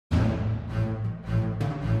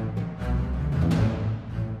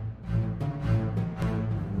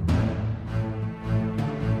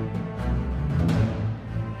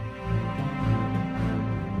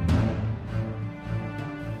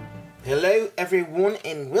Hello everyone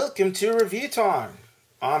and welcome to Review Time.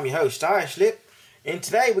 I'm your host Slip, and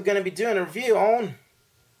today we're going to be doing a review on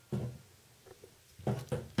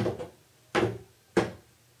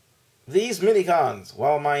these Minicons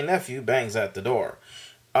while my nephew bangs at the door.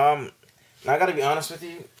 Now I gotta be honest with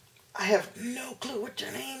you, I have no clue what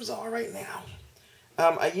their names are right now.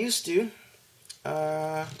 I used to,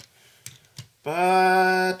 but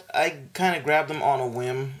I kind of grabbed them on a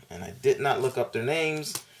whim and I did not look up their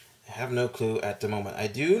names. I have no clue at the moment. I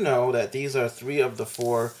do know that these are 3 of the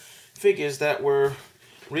 4 figures that were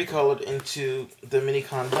recolored into the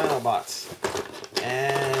Minicon Dinobots.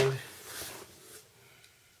 And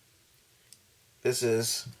this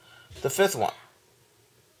is the 5th one.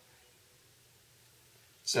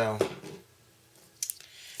 So,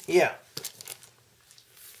 yeah.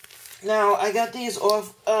 Now, I got these from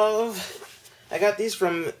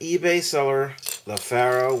eBay seller, the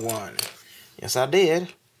Pharaoh 1. Yes, I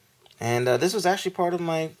did. And this was actually part of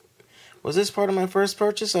my, was this part of my first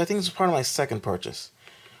purchase? I think this was part of my second purchase.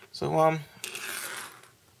 So,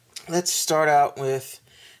 let's start out with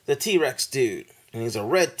the T-Rex dude. And he's a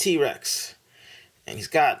red T-Rex. And he's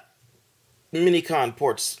got Minicon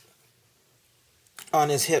ports on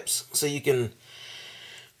his hips. So you can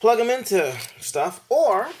plug him into stuff.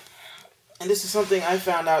 Or, and this is something I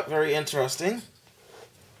found out very interesting,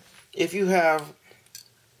 if you have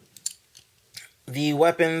the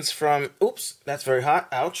weapons from, oops, that's very hot,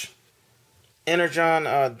 ouch, Energon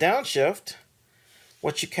downshift,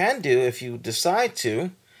 what you can do if you decide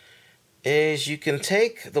to is you can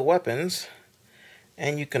take the weapons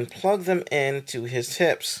and you can plug them into his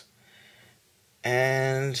hips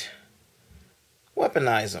and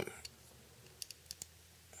weaponize them.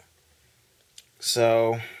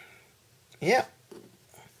 So, yeah.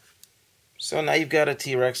 So now you've got a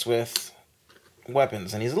T-Rex with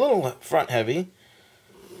weapons, and he's a little front heavy,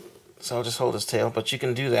 so I'll just hold his tail, but you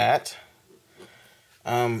can do that.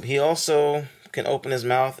 He also can open his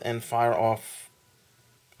mouth and fire off,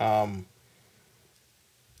 I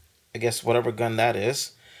guess whatever gun that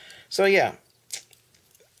is. So yeah,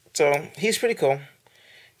 so he's pretty cool.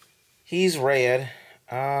 He's red.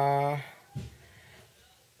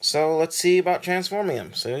 So let's see about transforming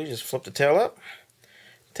him. So you just flip the tail up,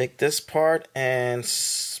 take this part and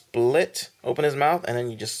split, open his mouth, and then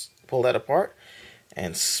you just pull that apart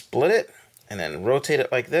and split it, and then rotate it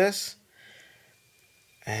like this,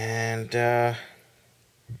 and turn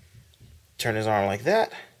his arm like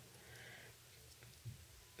that,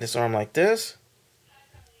 this arm like this,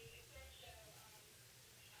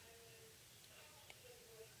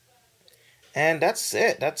 and that's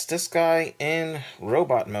it. That's this guy in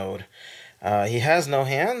robot mode. He has no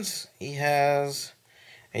hands. He has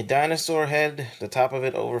a dinosaur head, the top of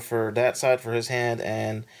it over for that side for his hand,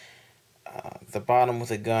 and the bottom with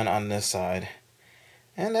a gun on this side.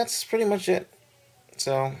 And that's pretty much it.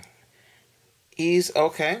 So, he's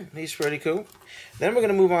okay. He's pretty cool. Then we're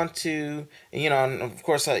going to move on to, you know, and of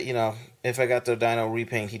course, you know, if I got the dino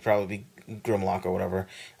repaint, he'd probably be Grimlock or whatever.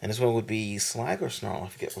 And this one would be Slag or Snarl. I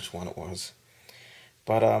forget which one it was.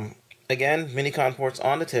 But, again, Minicon ports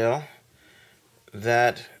on the tail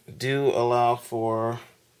that do allow for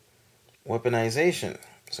weaponization.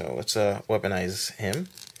 So let's weaponize him.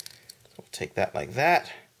 We'll take that like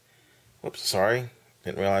that. Whoops, sorry.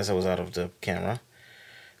 Didn't realize I was out of the camera.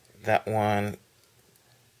 That one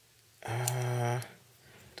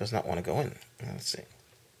does not want to go in. Let's see.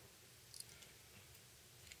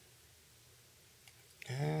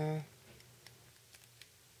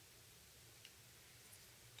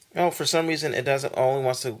 Oh, for some reason it doesn't, only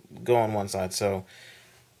wants to go on one side. So,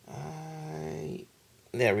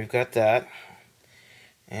 yeah, we've got that.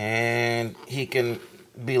 And he can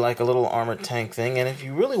be like a little armored tank thing. And if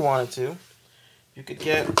you really wanted to, you could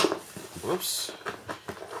get, whoops,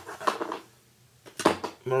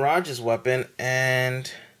 Mirage's weapon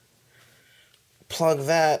and plug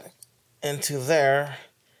that into there.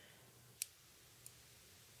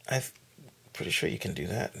 I'm pretty sure you can do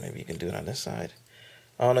that. Maybe you can do it on this side.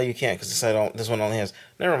 Oh, no, you can't, because this one only has,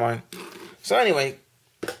 never mind. So anyway,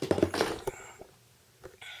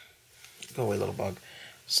 go away, little bug.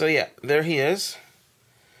 So yeah, there he is.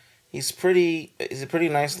 He's a pretty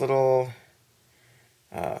nice little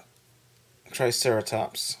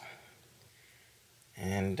Triceratops.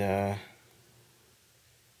 And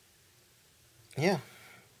yeah.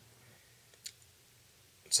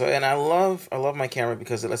 So, and I love my camera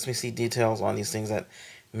because it lets me see details on these things that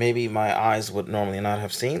maybe my eyes would normally not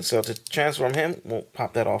have seen. So to transform him, we'll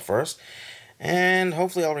pop that off first. And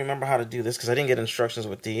hopefully I'll remember how to do this because I didn't get instructions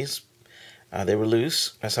with these. They were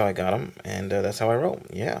loose. That's how I got them. And that's how I roll.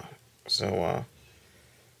 Yeah. So,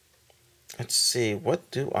 Let's see, what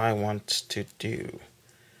do I want to do?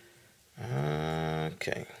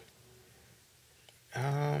 Okay.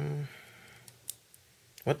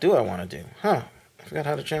 What do I want to do? Huh, I forgot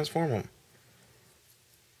how to transform them.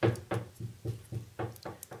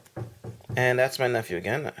 And that's my nephew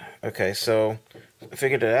again. Okay, so I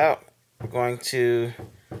figured it out. We're going to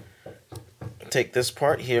take this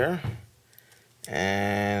part here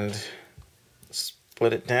and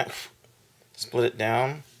split it down. Split it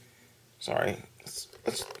down. Sorry.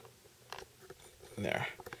 Let's there.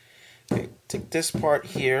 Okay, take this part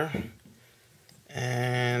here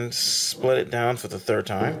and split it down for the third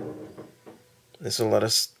time. This will let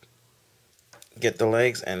us get the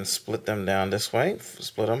legs and split them down this way.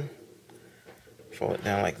 Split them. Fold it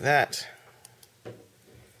down like that.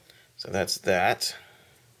 So that's that.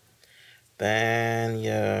 Then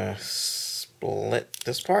you split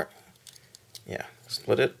this part. Yeah,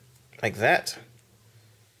 split it like that.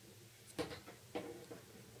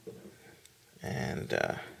 And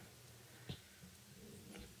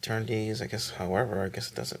turn these, I guess, however, I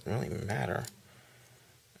guess it doesn't really matter.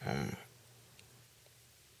 I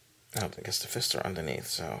guess the fists are underneath,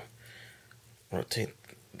 so rotate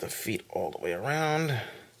the feet all the way around.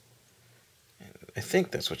 And I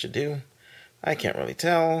think that's what you do. I can't really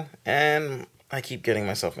tell, and I keep getting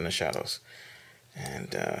myself in the shadows.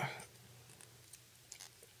 And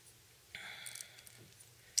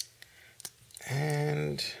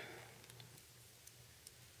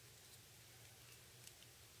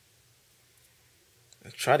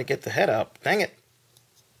try to get the head up. Dang it.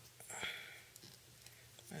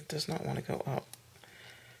 It does not want to go up.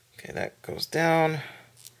 Okay, that goes down.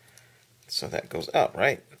 So that goes up,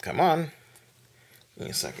 right? Come on. Give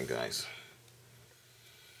me a second, guys.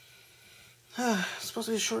 It's supposed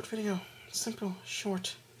to be a short video. Simple,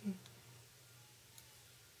 short.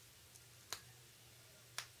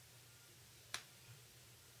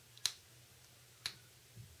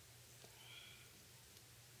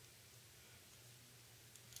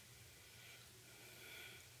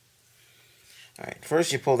 Alright,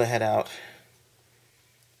 first you pull the head out,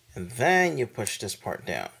 and then you push this part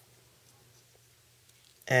down.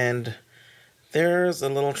 And there's a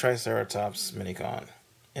little Triceratops Minicon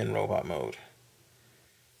in robot mode.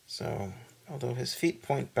 So, although his feet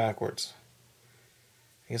point backwards,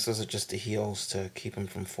 I guess those are just the heels to keep him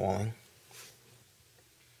from falling.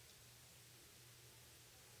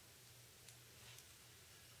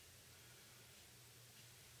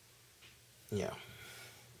 Yeah.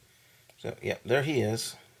 So, yeah, there he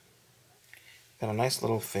is. Got a nice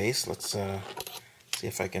little face. Let's see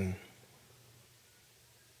if I can...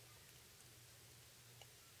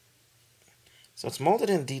 So it's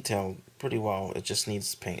molded in detail pretty well. It just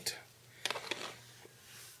needs paint.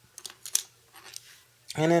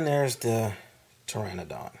 And then there's the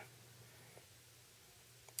Pteranodon.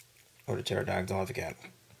 Or the pterodactyl, I forget.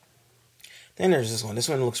 Then there's this one. This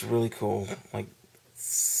one looks really cool. Like...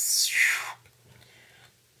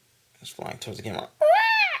 It's flying towards the camera.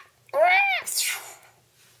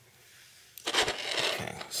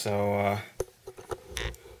 Okay, so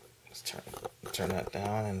let's turn that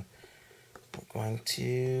down, and we're going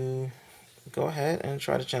to go ahead and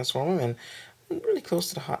try to transform him. And I'm really close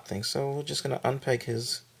to the hot thing, so we're just gonna unpeg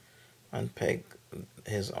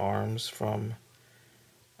his arms from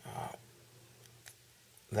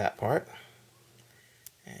that part,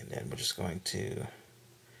 and then we're just going to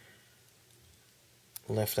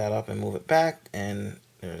lift that up and move it back, and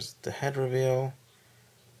there's the head reveal.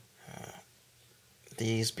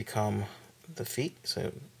 These become the feet,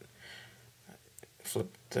 so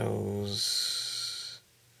flip those.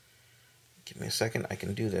 Give me a second, I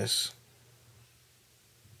can do this.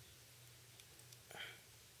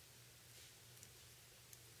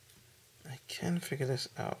 I can figure this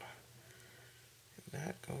out.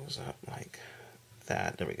 That goes up like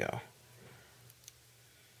that. There we go.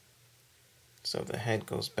 So the head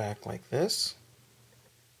goes back like this.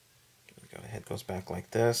 There we go. The head goes back like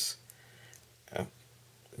this.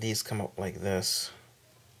 These come up like this.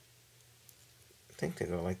 I think they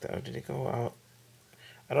go like that. Or did they go out?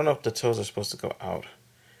 I don't know if the toes are supposed to go out.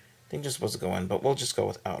 I think they're supposed to go in, but we'll just go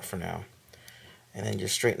with out for now. And then you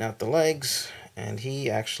straighten out the legs, and he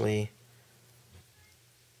actually...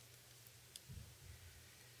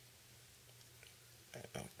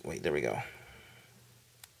 Oh, wait, there we go.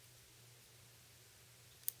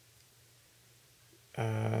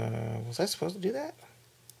 Was I supposed to do that?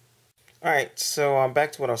 Alright, so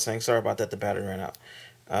back to what I was saying. Sorry about that, the battery ran out.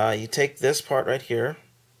 You take this part right here,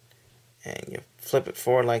 and you flip it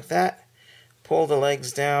forward like that, pull the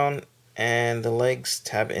legs down, and the legs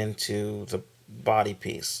tab into the body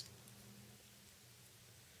piece.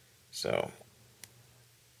 So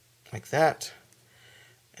like that.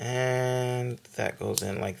 And that goes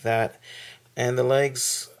in like that. And the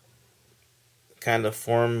legs kind of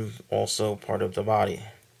form also part of the body.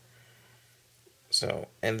 So,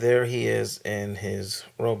 and there he is in his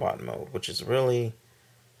robot mode, which is really,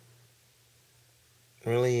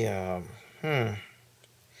 not really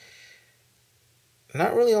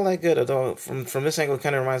all that good, although from this angle it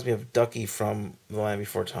kind of reminds me of Ducky from The Land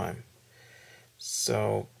Before Time.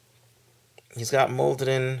 So, he's got molded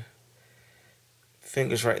in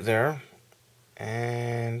fingers right there.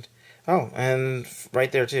 And, oh, and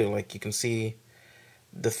right there too, like you can see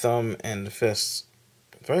the thumb and the fists.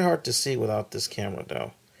 Very hard to see without this camera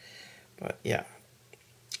though. But yeah.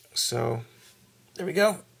 So, there we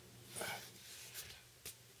go.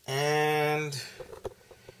 And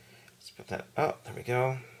let's put that up. There we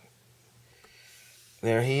go.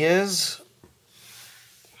 There he is.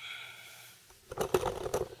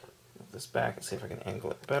 Move this back and see if I can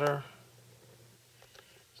angle it better.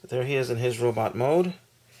 So there he is in his robot mode.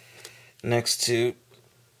 Next to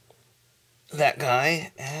that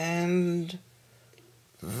guy and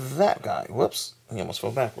that guy. Whoops. He almost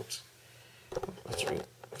fell backwards. Let's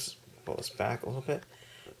pull this back a little bit.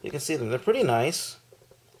 You can see them. They're pretty nice.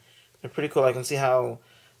 They're pretty cool. I can see how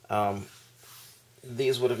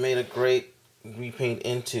these would have made a great repaint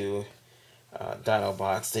into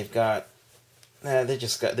Dinobots. They've got they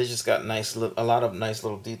just got nice a lot of nice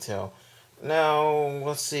little detail. Now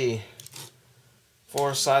let's see.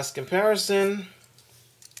 For size comparison,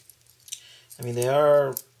 I mean they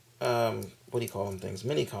are what do you call them things?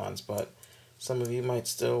 Minicons, but some of you might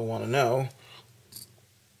still want to know.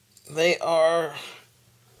 They are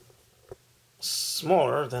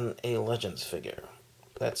smaller than a Legends figure.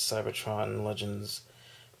 That's Cybertron Legends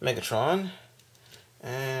Megatron.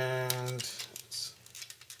 And let's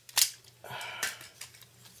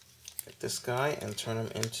get this guy and turn him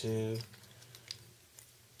into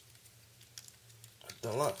a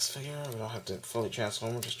deluxe figure. We don't have to fully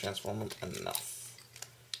transform him, just transform him enough.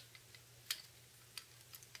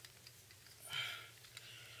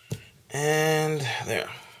 And there.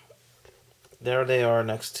 There they are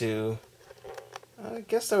next to, I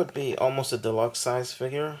guess that would be almost a deluxe size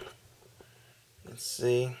figure. Let's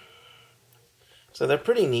see. So they're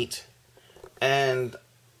pretty neat. And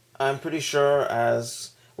I'm pretty sure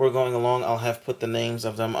as we're going along, I'll have put the names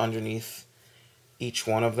of them underneath each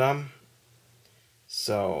one of them.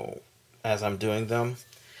 So, as I'm doing them.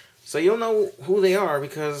 So you'll know who they are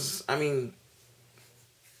because, I mean,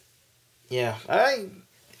 yeah,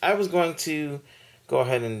 I was going to go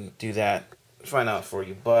ahead and do that, find out for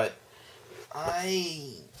you, but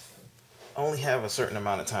I only have a certain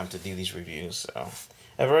amount of time to do these reviews, so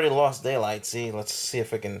I've already lost daylight. See, let's see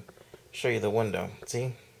if I can show you the window.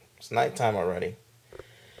 See, it's nighttime already.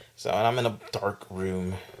 So, and I'm in a dark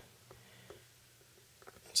room.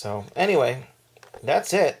 So, anyway,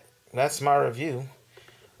 that's it. That's my review.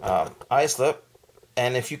 Islip.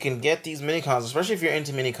 And if you can get these Minicons, especially if you're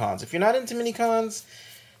into Minicons. If you're not into Minicons,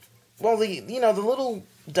 well, the little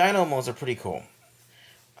dino modes are pretty cool.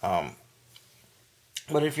 But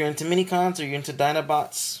if you're into Minicons or you're into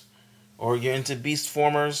Dinobots or you're into Beast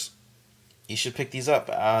Formers, you should pick these up.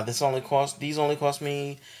 These only cost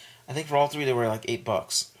me, I think for all three they were like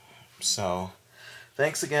 $8. So,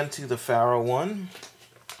 thanks again to the Pharaoh one.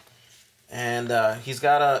 And he's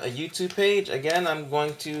got a YouTube page. Again, I'm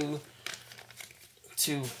going to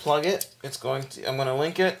plug it. I'm going to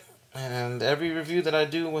link it. And every review that I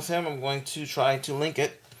do with him, I'm going to try to link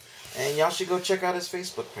it. And y'all should go check out his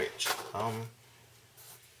Facebook page.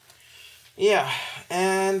 Yeah,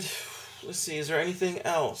 and let's see, is there anything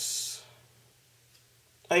else?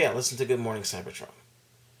 Oh yeah, listen to Good Morning Cybertron.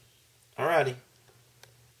 Alrighty.